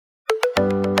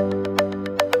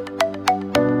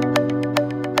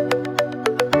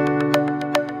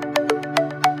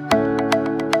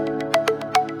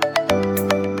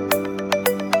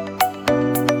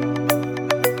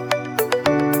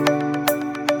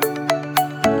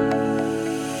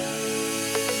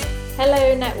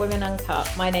Netwomen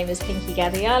Uncut. My name is Pinky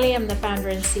Gadiali. I'm the founder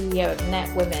and CEO of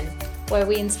Netwomen, where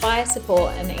we inspire,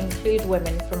 support, and include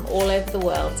women from all over the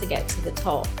world to get to the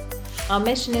top. Our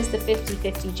mission is the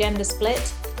 50-50 gender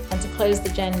split and to close the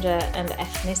gender and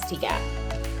ethnicity gap,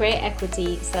 create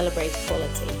equity, celebrate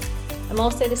equality. I'm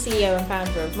also the CEO and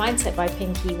founder of Mindset by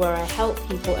Pinky, where I help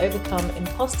people overcome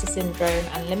imposter syndrome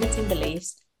and limiting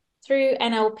beliefs through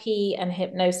NLP and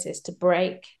hypnosis to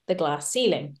break the glass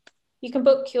ceiling. You can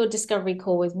book your discovery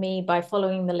call with me by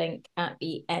following the link at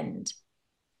the end.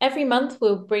 Every month,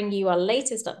 we'll bring you our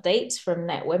latest updates from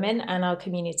Netwomen and our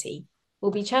community. We'll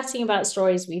be chatting about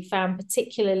stories we've found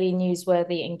particularly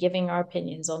newsworthy and giving our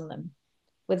opinions on them.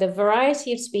 With a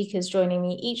variety of speakers joining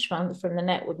me each month from the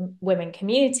Netwomen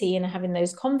community and having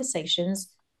those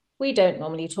conversations we don't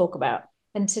normally talk about.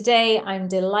 And today I'm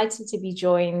delighted to be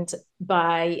joined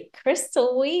by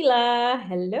Crystal Wheeler.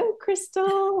 Hello,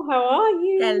 Crystal. How are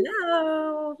you?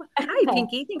 Hello. Hi,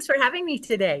 Pinky. Thanks for having me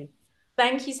today.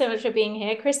 Thank you so much for being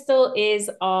here. Crystal is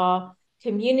our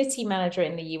community manager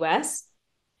in the US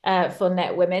for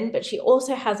Netwomen, but she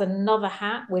also has another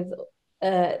hat with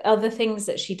other things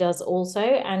that she does also.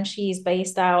 And she's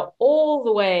based out all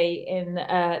the way in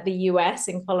the US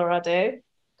in Colorado.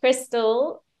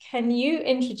 Crystal, can you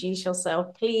introduce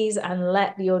yourself, please, and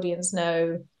let the audience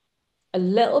know a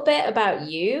little bit about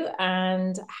you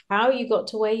and how you got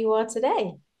to where you are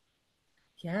today?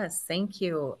 Yes, thank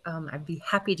you. I'd be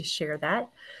happy to share that.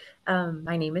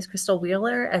 My name is Crystal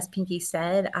Wheeler. As Pinky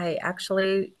said, I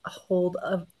actually hold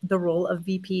the role of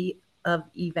VP of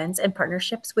Events and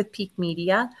Partnerships with Peak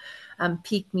Media.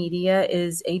 Peak Media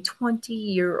is a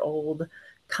 20-year-old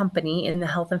company in the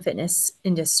health and fitness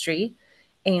industry,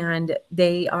 and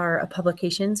they are a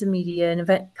publications and media and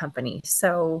event company.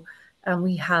 So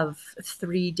we have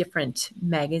 3 different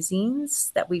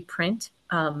magazines that we print,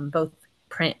 both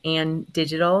print and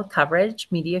digital coverage,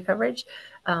 media coverage,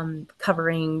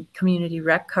 covering community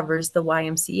rec covers the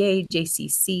YMCA,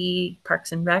 JCC,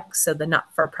 Parks and Rec, so the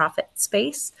not-for-profit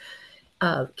space.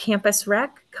 Campus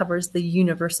Rec covers the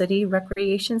university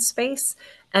recreation space.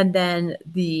 And then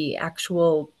the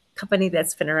actual company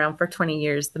that's been around for 20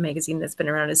 years, the magazine that's been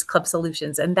around is Club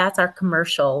Solutions. And that's our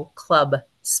commercial club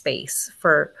space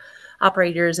for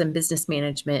operators and business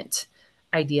management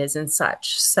ideas and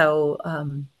such. So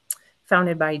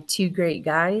founded by 2 great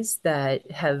guys that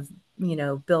have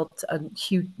built a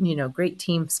huge, great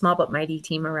team, small but mighty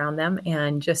team around them,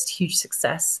 and just huge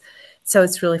success. So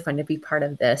it's really fun to be part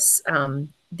of this.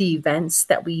 The events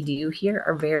that we do here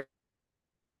are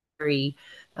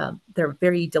they're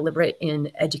very deliberate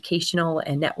in educational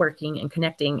and networking and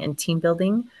connecting and team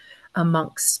building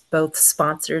amongst both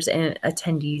sponsors and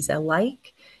attendees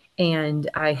alike. And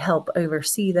I help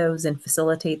oversee those and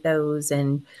facilitate those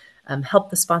and help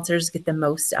the sponsors get the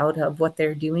most out of what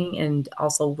they're doing, and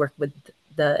also work with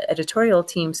the editorial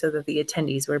team so that the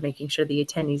attendees, we're making sure the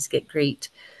attendees get great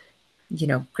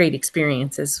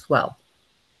experience as well.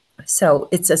 So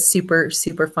it's a super,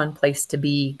 super fun place to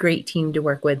be, great team to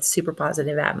work with, super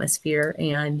positive atmosphere.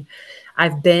 And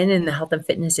I've been in the health and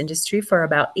fitness industry for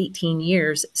about 18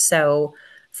 years. So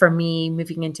for me,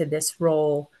 moving into this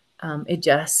role, it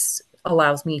just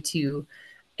allows me to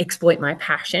exploit my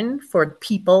passion for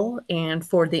people and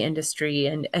for the industry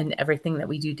and everything that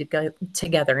we do to go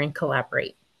together and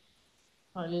collaborate.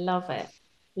 I love it.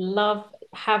 Love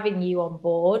having you on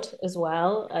board as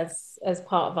well as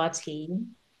part of our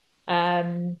team.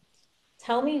 Um,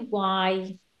 Tell me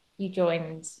why you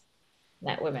joined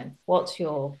Netwomen. What's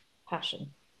your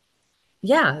passion?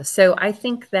 Yeah, so I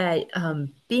think that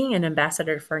being an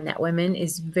ambassador for Netwomen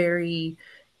is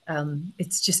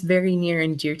it's just very near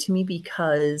and dear to me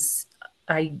because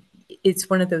I, it's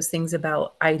one of those things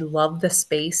about I love the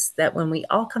space that when we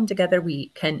all come together, we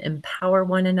can empower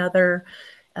one another,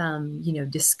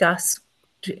 discuss,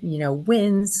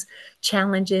 wins,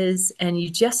 challenges, and you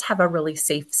just have a really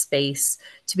safe space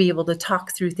to be able to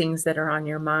talk through things that are on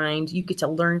your mind. You get to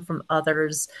learn from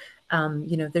others.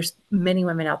 There's many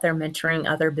women out there mentoring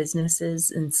other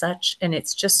businesses and such, and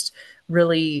it's just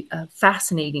really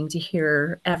fascinating to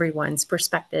hear everyone's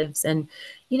perspectives. And,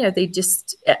 they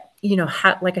just,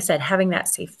 like I said, having that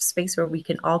safe space where we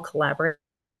can all collaborate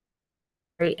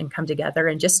and come together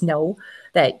and just know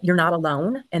that you're not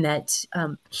alone, and that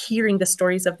hearing the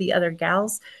stories of the other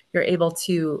gals, you're able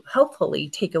to hopefully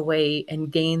take away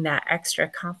and gain that extra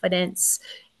confidence,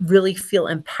 really feel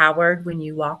empowered when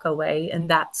you walk away. And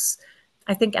that's,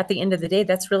 I think at the end of the day,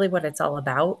 that's really what it's all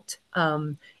about.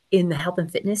 In the health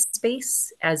and fitness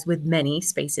space, as with many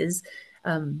spaces,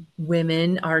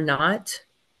 women are not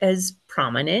as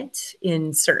prominent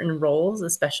in certain roles,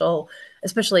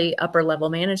 especially upper level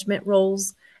management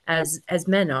roles, as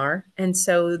men are. And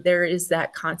so there is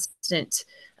that constant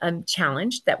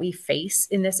challenge that we face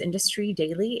in this industry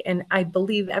daily. And I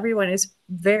believe everyone is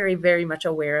very, very much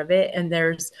aware of it. And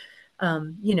there's,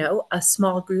 a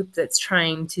small group that's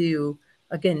trying to,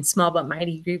 again, small but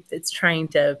mighty group that's trying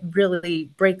to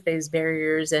really break those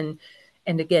barriers and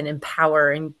again,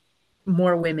 empower and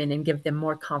more women and give them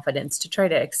more confidence to try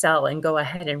to excel and go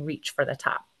ahead and reach for the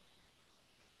top.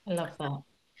 I love that.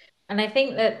 And I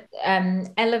think that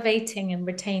elevating and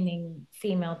retaining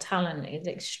female talent is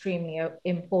extremely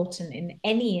important in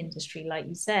any industry, like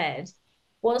you said.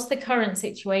 What's the current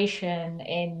situation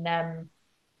in?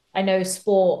 I know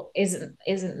sport isn't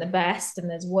the best, and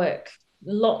there's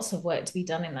lots of work to be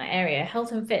done in that area.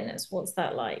 Health and fitness, what's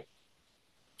that like?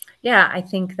 Yeah, I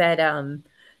think that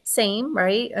same,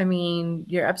 right? I mean,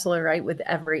 you're absolutely right with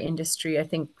every industry. I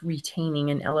think retaining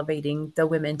and elevating the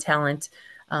women talent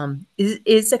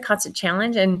is a constant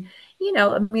challenge. And,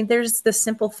 I mean, there's the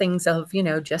simple things of,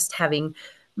 just having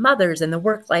mothers and the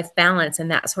work-life balance and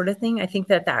that sort of thing. I think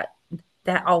that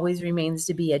always remains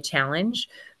to be a challenge.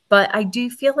 But I do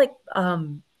feel like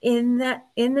in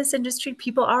this industry,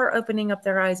 people are opening up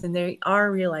their eyes and they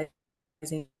are realizing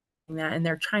that, and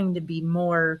they're trying to be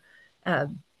more uh,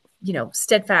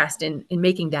 steadfast in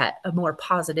making that a more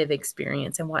positive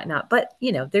experience and whatnot. But,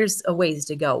 there's a ways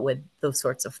to go with those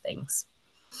sorts of things.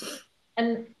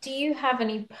 And do you have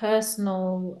any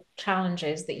personal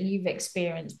challenges that you've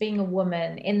experienced being a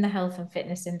woman in the health and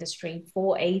fitness industry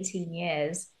for 18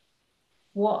 years?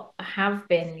 What have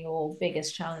been your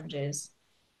biggest challenges?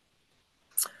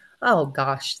 Oh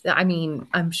gosh. I mean,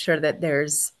 I'm sure that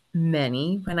there's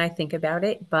many when I think about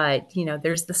it, but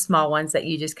there's the small ones that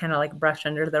you just kind of like brush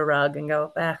under the rug and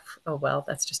go, oh well,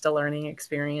 that's just a learning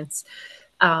experience.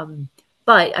 Um,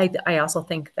 but I also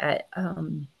think that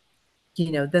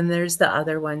then there's the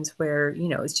other ones where,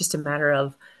 it's just a matter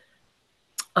of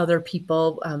other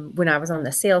people. When I was on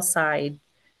the sales side,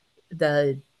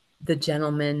 the the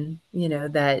gentleman,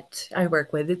 that I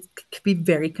work with, it could be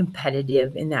very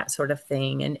competitive in that sort of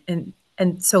thing.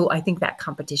 And so I think that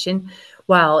competition,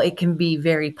 while it can be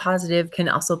very positive, can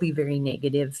also be very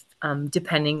negative,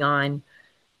 depending on,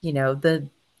 the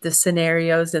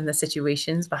scenarios and the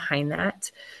situations behind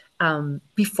that.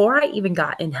 Before I even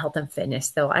got in health and fitness,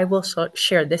 though, I will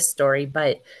share this story.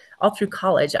 But all through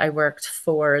college, I worked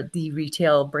for the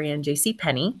retail brand J.C.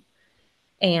 Penney,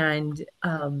 and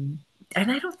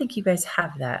I don't think you guys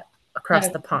have that across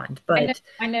No, the pond, I know, but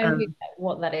I know um,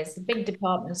 what that is. The big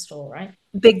department store, right?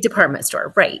 big department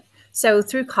store, right? So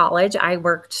through college, I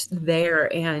worked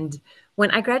there, and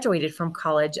when I graduated from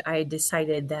college, I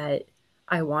decided that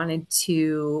I wanted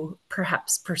to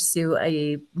perhaps pursue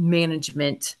a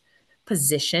management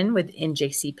position within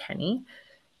J.C. Penney,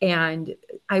 and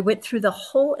I went through the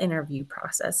whole interview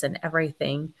process and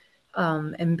everything,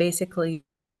 and basically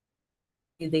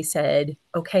they said,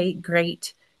 okay,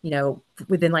 great.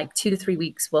 Within like 2 to 3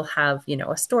 weeks, we'll have,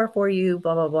 a store for you,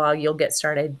 blah, blah, blah. You'll get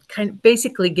started, kind of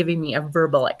basically giving me a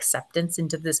verbal acceptance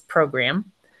into this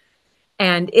program.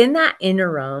 And in that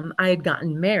interim, I had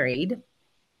gotten married.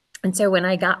 And so when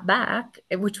I got back,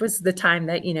 which was the time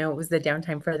that, it was the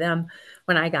downtime for them,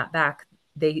 when I got back,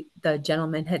 the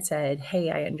gentleman had said, hey,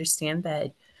 I understand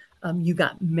that you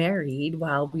got married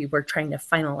while we were trying to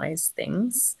finalize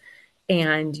things,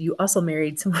 and you also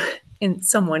married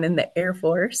someone in the Air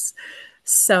Force.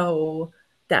 So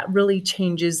that really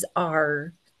changes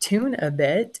our tune a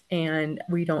bit, and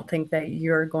we don't think that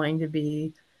you're going to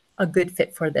be a good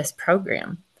fit for this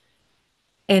program.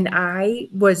 And I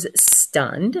was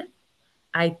stunned.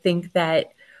 I think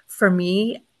that for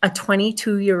me, a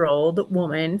 22-year-old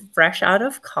woman fresh out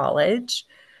of college,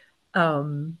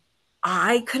 um,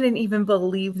 I couldn't even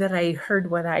believe that I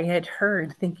heard what I had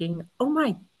heard, thinking, "Oh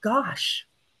my gosh,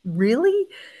 really?"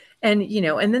 And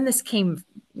then this came,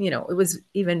 it was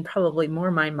even probably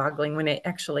more mind-boggling when it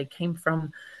actually came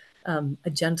from a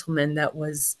gentleman that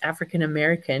was African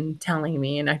American telling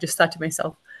me, and I just thought to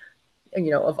myself,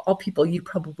 of all people, you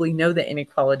probably know the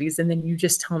inequalities, and then you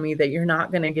just tell me that you're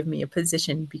not going to give me a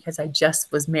position because I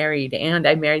just was married and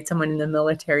I married someone in the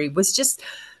military. It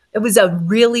was a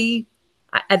really,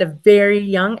 at a very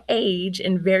young age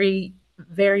and very,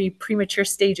 very premature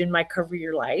stage in my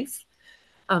career life.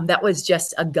 That was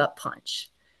just a gut punch.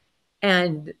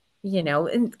 And,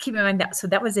 and keep in mind that, so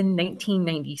that was in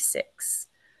 1996.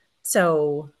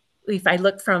 So if I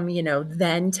look from,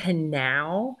 then to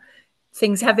now,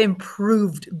 things have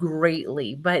improved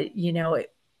greatly. But,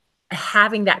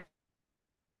 having that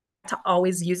to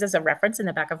always use as a reference in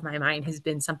the back of my mind has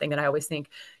been something that I always think,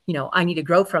 I need to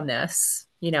grow from this,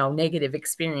 negative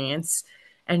experience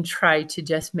and try to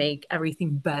just make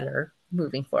everything better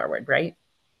moving forward, right?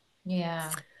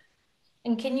 Yeah.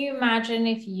 And can you imagine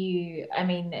if I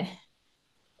mean,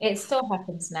 it still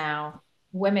happens now,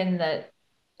 women that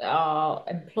are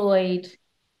employed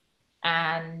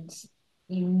and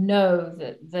you know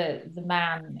that the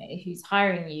man who's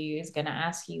hiring you is going to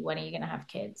ask you, when are you going to have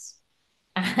kids?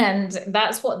 And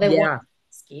that's what they want Yeah. to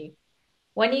ask you.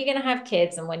 When are you going to have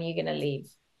kids and when are you going to leave?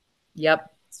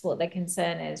 Yep. That's what their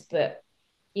concern is. But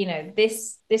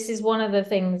this is one of the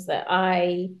things that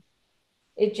I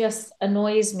it just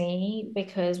annoys me,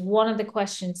 because one of the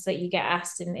questions that you get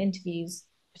asked in interviews,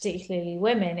 particularly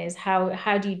women, is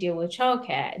how do you deal with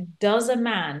childcare? Does a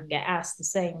man get asked the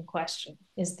same question?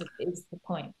 Is the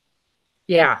point?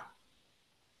 Yeah.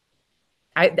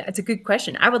 That's a good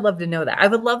question. I would love to know that. I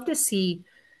would love to see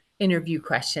interview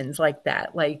questions like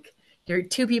that. Like you're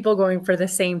two people going for the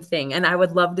same thing. And I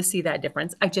would love to see that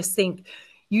difference. I just think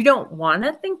you don't want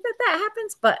to think that that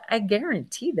happens, but I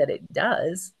guarantee that it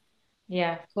does.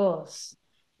 Yeah, of course.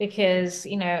 Because,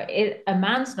 a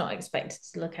man's not expected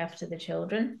to look after the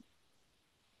children. Of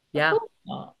Yeah. course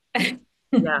not.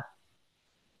 Yeah.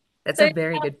 That's a So,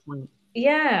 very good point.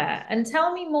 yeah. And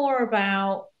tell me more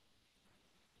about,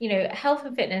 health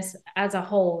and fitness as a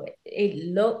whole. It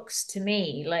looks to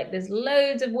me like there's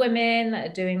loads of women that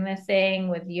are doing their thing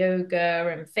with yoga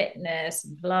and fitness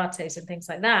and Pilates and things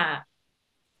like that.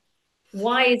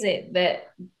 Why is it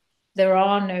that there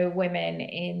are no women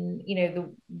in,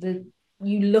 the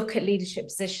you look at leadership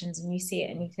positions and you see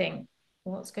it and you think,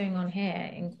 what's going on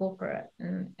here in corporate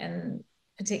and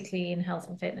particularly in health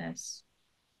and fitness?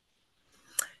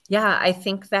 Yeah, I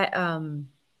think that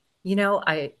you know,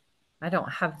 I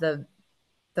don't have the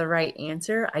right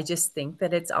answer. I just think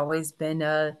that it's always been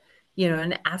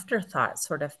an afterthought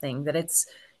sort of thing, that it's,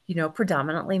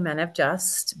 predominantly men have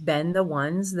just been the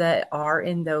ones that are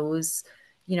in those,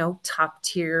 top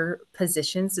tier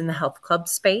positions in the health club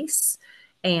space.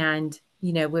 And,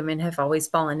 women have always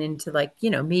fallen into like,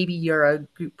 maybe you're a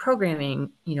group programming,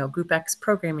 group X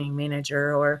programming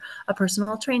manager or a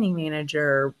personal training manager,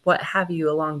 or what have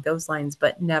you along those lines,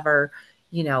 but never,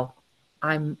 you know,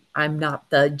 I'm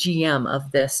not the GM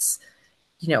of this,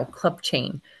 club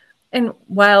chain. And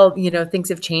while, things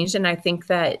have changed, and I think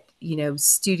that,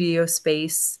 studio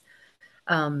space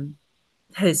um,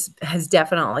 has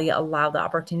definitely allowed the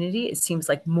opportunity. It seems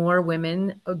like more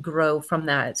women grow from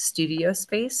that studio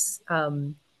space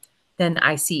than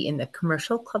I see in the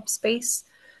commercial club space.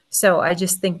 So I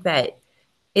just think that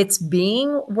it's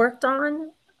being worked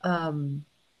on. Um,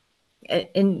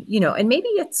 and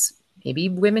maybe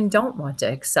women don't want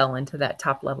to excel into that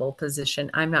top level position.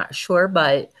 I'm not sure,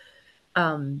 but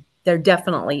there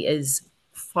definitely is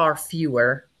far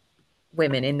fewer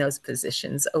women in those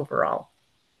positions overall.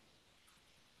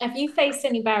 Have you faced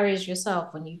any barriers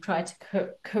yourself when you try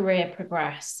to career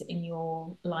progress in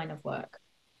your line of work?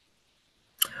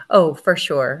 Oh, for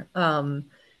sure.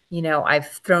 I've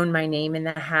thrown my name in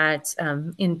the hat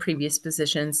in previous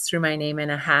positions, threw my name in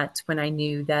a hat when I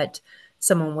knew that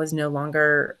someone was no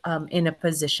longer in a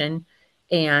position.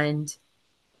 And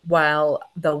while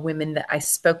the women that I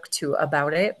spoke to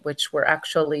about it, which were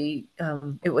actually,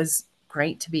 it was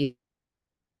great to be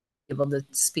able to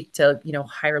speak to,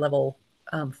 higher level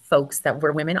folks that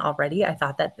were women already. I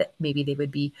thought that maybe they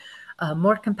would be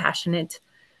more compassionate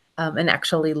and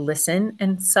actually listen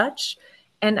and such.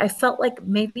 And I felt like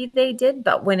maybe they did,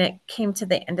 but when it came to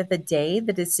the end of the day,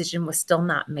 the decision was still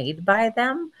not made by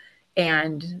them.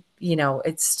 And,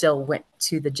 it still went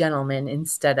to the gentleman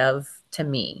instead of to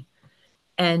me.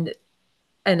 And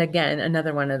again,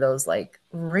 another one of those like,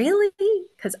 really?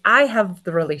 Because I have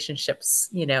the relationships,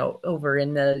 over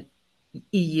in the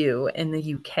EU and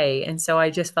the UK. And so I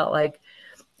just felt like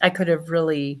I could have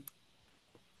really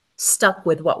stuck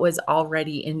with what was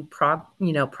already in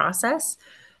process.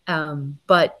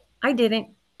 But I didn't.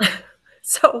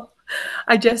 So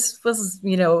I just was,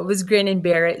 it was grin and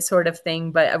bear it sort of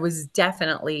thing. But I was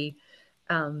definitely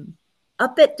um, a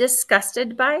bit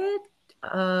disgusted by it,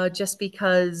 just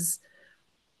because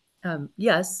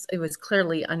yes, it was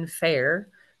clearly unfair.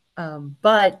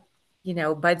 But,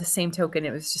 by the same token,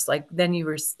 it was just like, then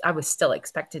I was still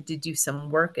expected to do some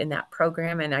work in that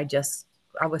program. And I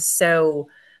was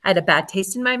I had a bad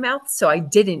taste in my mouth. So I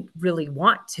didn't really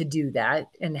want to do that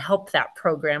and help that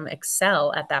program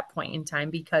excel at that point in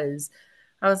time, because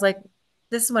I was like,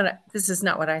 this is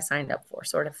not what I signed up for,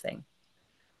 sort of thing.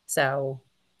 So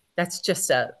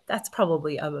that's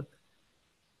probably a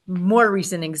more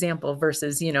recent example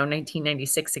versus,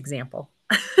 1996 example.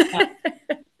 Yeah.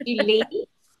 Did you leave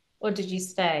or did you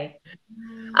stay?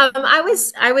 I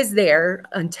was there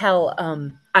until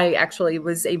I actually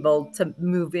was able to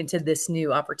move into this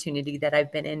new opportunity that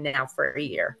I've been in now for a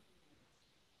year.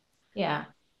 Yeah.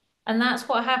 And that's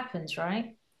what happens,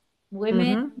 right?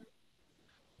 Women Mm-hmm.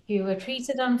 who are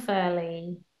treated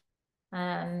unfairly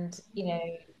and,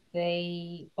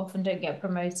 they often don't get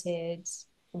promoted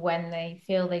when they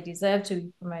feel they deserve to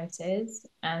be promoted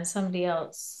and somebody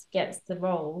else gets the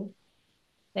role,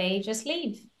 they just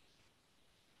leave.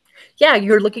 Yeah,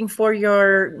 you're looking for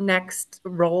your next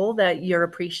role that you're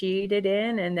appreciated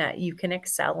in and that you can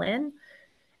excel in,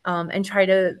 and try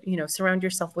to, surround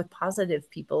yourself with positive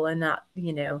people and not,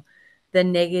 the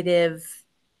negative,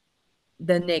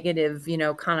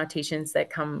 connotations that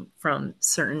come from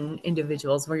certain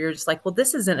individuals where you're just like, well,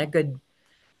 this isn't a good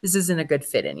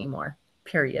fit anymore.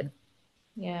 Period.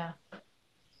 Yeah.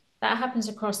 That happens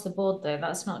across the board, though.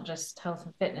 That's not just health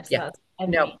and fitness, Yeah. that's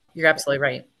No, every. you're absolutely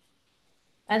right.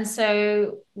 And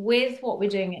so, with what we're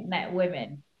doing at Net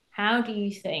Women, how do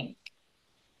you think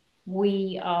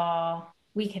we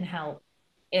can help,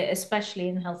 especially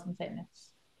in health and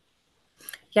fitness?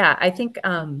 Yeah, I think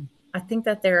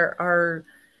that there are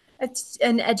it's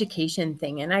an education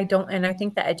thing, and I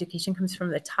think that education comes from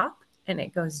the top and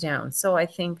it goes down. So I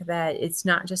think that it's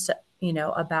not just,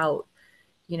 about,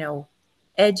 you know,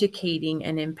 educating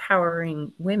and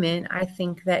empowering women. I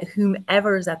think that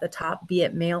whomever is at the top, be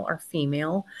it male or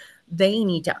female, they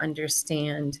need to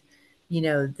understand,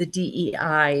 the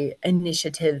DEI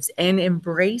initiatives and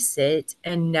embrace it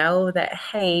and know that,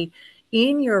 hey,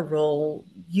 in your role,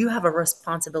 you have a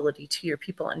responsibility to your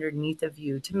people underneath of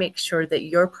you to make sure that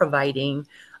you're providing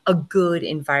a good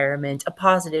environment, a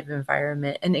positive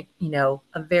environment, and, a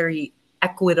very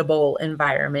equitable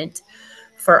environment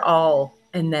for all.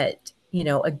 And that,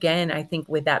 again, I think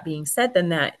with that being said, then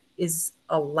that is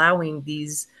allowing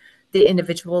the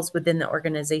individuals within the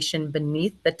organization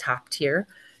beneath the top tier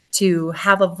to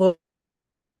have a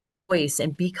voice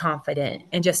and be confident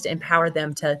and just empower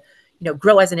them to,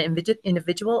 grow as an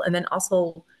individual, and then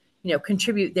also,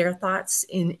 contribute their thoughts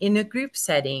in a group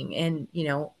setting, and,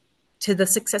 to the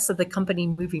success of the company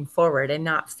moving forward, and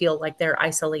not feel like they're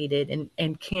isolated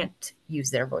and can't use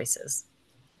their voices.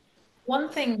 One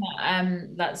thing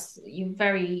that's you're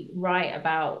very right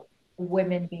about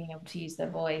women being able to use their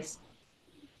voice.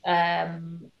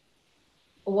 Um,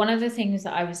 One of the things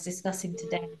that I was discussing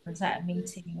today was at a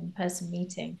meeting, an in-person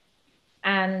meeting,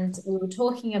 and we were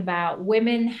talking about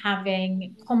women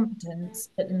having competence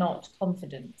but not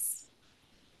confidence.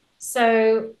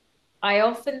 So I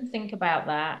often think about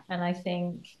that and I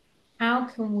think, how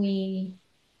can we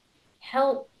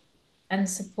help and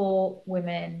support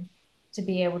women to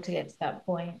be able to get to that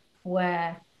point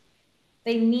where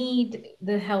they need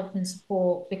the help and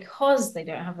support because they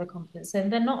don't have the confidence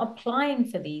and they're not applying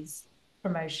for these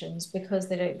promotions because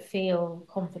they don't feel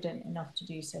confident enough to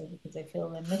do so because they feel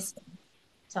they're missing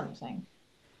something.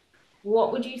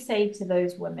 What would you say to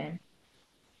those women?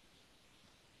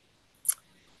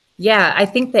 Yeah, I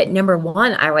think that number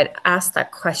one, I would ask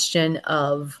that question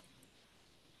of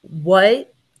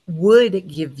what would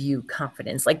give you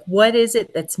confidence? Like, what is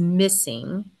it that's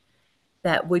missing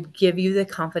that would give you the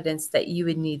confidence that you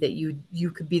would need, that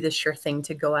you could be the sure thing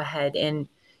to go ahead and,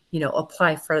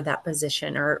 apply for that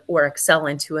position, or excel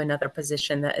into another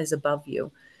position that is above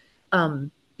you?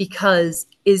 Because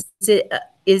is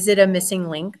it a missing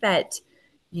link that,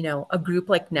 a group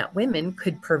like Net Women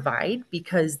could provide?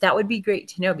 Because that would be great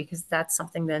to know, because that's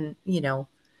something then,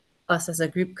 us as a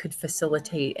group could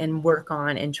facilitate and work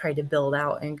on and try to build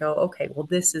out and go, okay, well,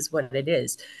 this is what it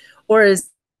is. Or is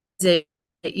it,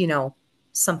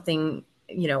 something,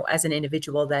 as an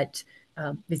individual that,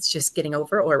 it's just getting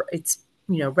over, or it's,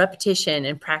 repetition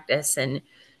and practice, and,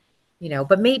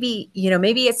 but maybe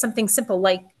it's something simple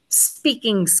like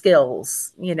speaking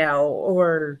skills,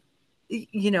 or,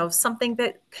 something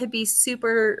that could be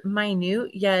super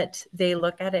minute, yet they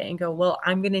look at it and go, well,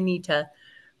 I'm going to need to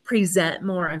present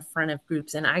more in front of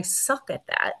groups and I suck at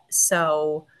that.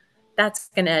 So that's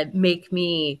going to make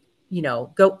me,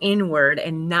 go inward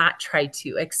and not try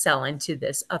to excel into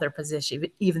this other position,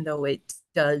 even though it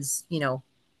does,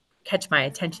 catch my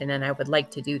attention and I would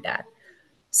like to do that.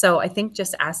 So I think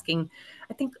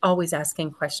always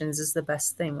asking questions is the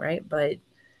best thing, right? But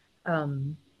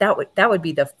that would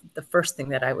be the first thing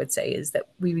that I would say, is that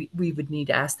we would need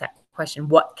to ask that question: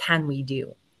 what can we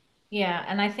do? Yeah,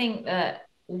 and I think that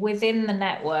within the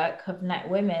network of Net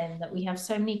Women, that we have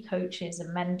so many coaches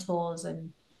and mentors,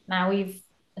 and now we've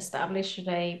established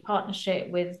a partnership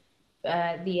with the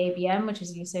ABM, which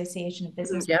is the Association of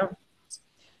Business. Yeah,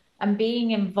 And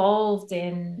being involved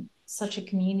in such a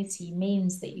community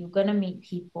means that you're going to meet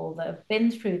people that have been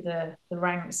through the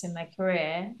ranks in their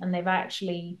career and they've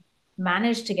actually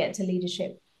managed to get to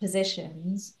leadership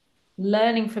positions,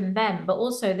 learning from them. But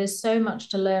also, there's so much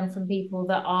to learn from people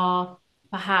that are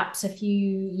perhaps a few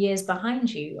years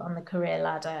behind you on the career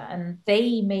ladder, and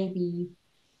they maybe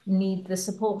need the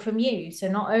support from you. So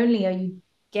not only are you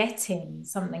getting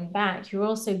something back, you're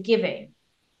also giving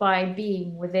by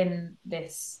being within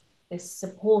this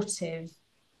supportive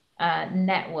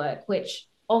network, which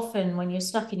often when you're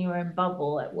stuck in your own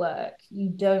bubble at work, you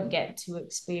don't get to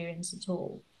experience at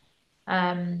all.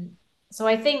 So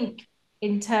I think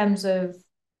in terms of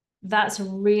that's a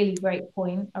really great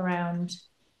point around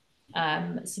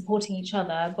supporting each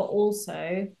other, but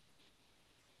also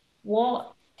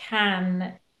what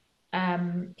can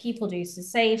people do. So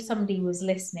say if somebody was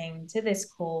listening to this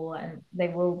call, and they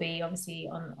will be obviously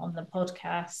on the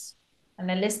podcast, and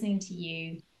they're listening to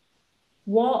you,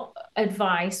 what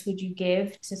advice would you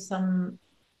give to some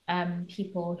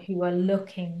people who are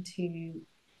looking to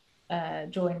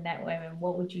join Netwomen?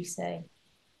 What would you say?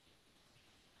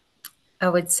 I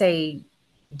would say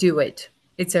do it.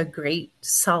 It's a great,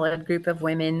 solid group of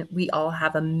women. We all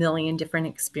have a million different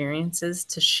experiences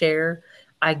to share.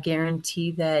 I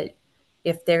guarantee that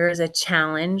if there is a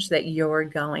challenge that you're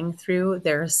going through,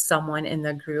 there's someone in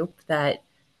the group that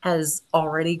has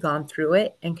already gone through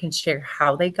it and can share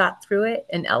how they got through it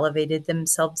and elevated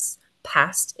themselves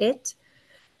past it.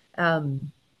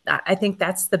 Um, I think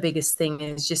that's the biggest thing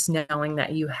is just knowing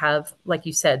that you have, like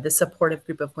you said, the supportive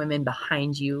group of women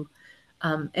behind you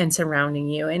and surrounding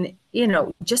you, and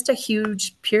just a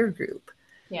huge peer group.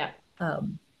 Yeah.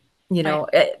 Um,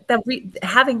 I,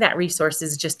 having that resource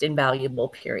is just invaluable.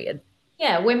 Period.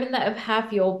 yeah, women that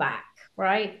have your back,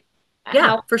 right? Yeah,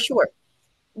 How for sure.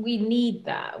 we need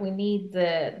that. We need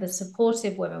the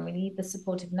supportive women. We need the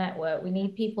supportive network. We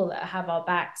need people that have our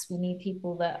backs. We need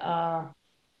people that are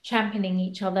championing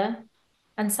each other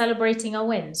and celebrating our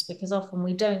wins, because often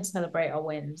we don't celebrate our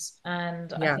wins.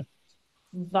 And I Yeah, think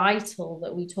it's vital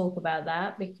that we talk about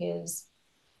that, because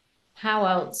how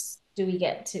else do we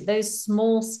get to those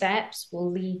small steps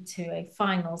will lead to a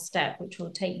final step, which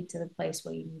will take you to the place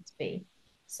where you need to be.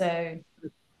 So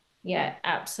yeah,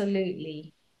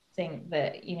 absolutely think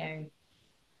that,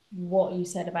 what you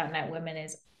said about Net Women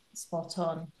is spot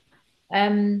on.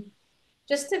 Um,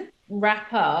 just to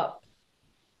wrap up,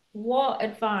 what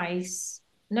advice,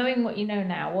 knowing what you know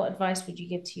now, what advice would you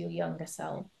give to your younger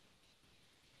self?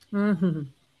 hmm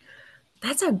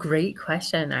that's a great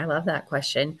question. I love that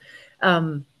question.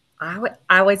 Um,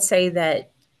 I would say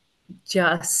that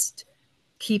just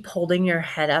keep holding your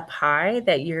head up high,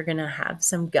 that you're going to have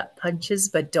some gut punches,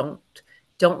 but don't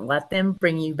let them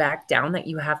bring you back down, that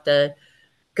you have to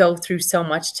go through so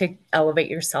much to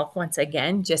elevate yourself once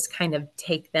again. Just kind of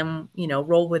take them,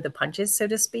 roll with the punches, so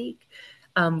to speak.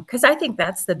 Because I think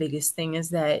that's the biggest thing is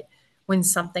that when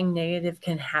something negative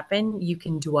can happen, you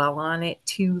can dwell on it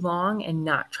too long and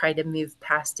not try to move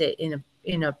past it in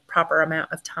a proper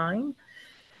amount of time.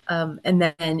 And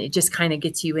then it just kind of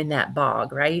gets you in that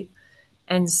bog, right?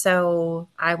 And so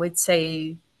I would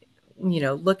say,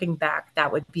 looking back,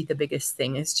 that would be the biggest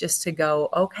thing is just to go,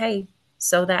 okay,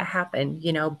 so that happened,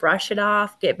 brush it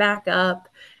off, get back up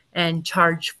and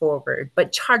charge forward,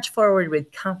 but charge forward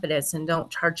with confidence and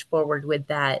don't charge forward with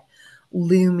that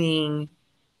looming,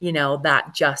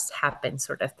 that just happened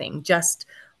sort of thing. Just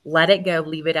let it go,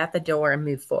 leave it at the door and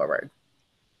move forward.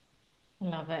 I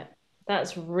love it.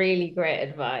 That's really great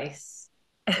advice.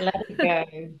 Let it go,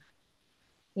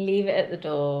 leave it at the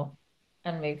door,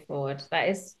 and move forward. That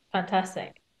is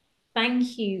fantastic.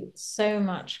 Thank you so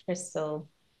much, Crystal.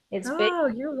 It's been Oh,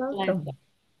 you're a pleasure. welcome.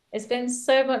 It's been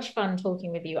so much fun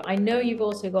talking with you. I know you've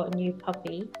also got a new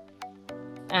puppy.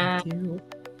 I And do.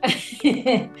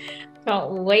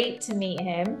 can't wait to meet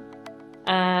him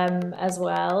as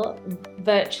well,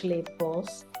 virtually, of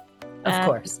course. Of Um,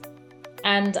 course.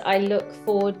 and I look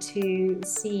forward to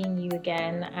seeing you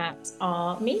again at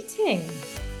our meeting.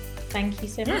 Thank you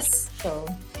so much, Yes. Crystal.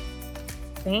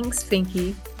 Thanks,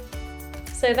 Finky.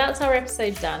 So that's our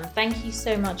episode done. Thank you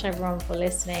so much, everyone, for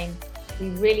listening. We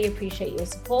really appreciate your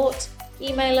support.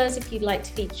 Email us if you'd like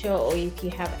to feature, or if you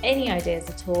have any ideas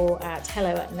at all, at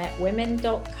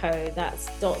hello@netwomen.co. That's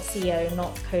 .co,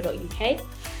 not co.uk.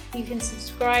 You can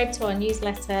subscribe to our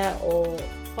newsletter or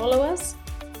follow us.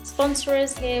 Sponsor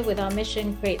us here with our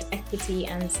mission: create equity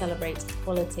and celebrate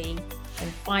equality. And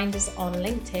find us on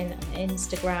LinkedIn and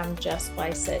Instagram just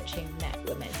by searching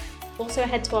Netwomen. Also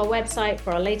head to our website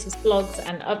for our latest blogs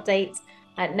and updates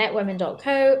at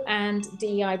netwomen.co and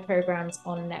DEI programs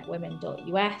on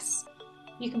netwomen.us.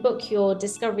 You can book your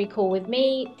discovery call with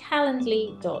me,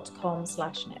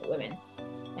 calendly.com/netwomen.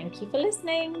 Thank you for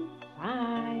listening.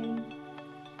 Bye.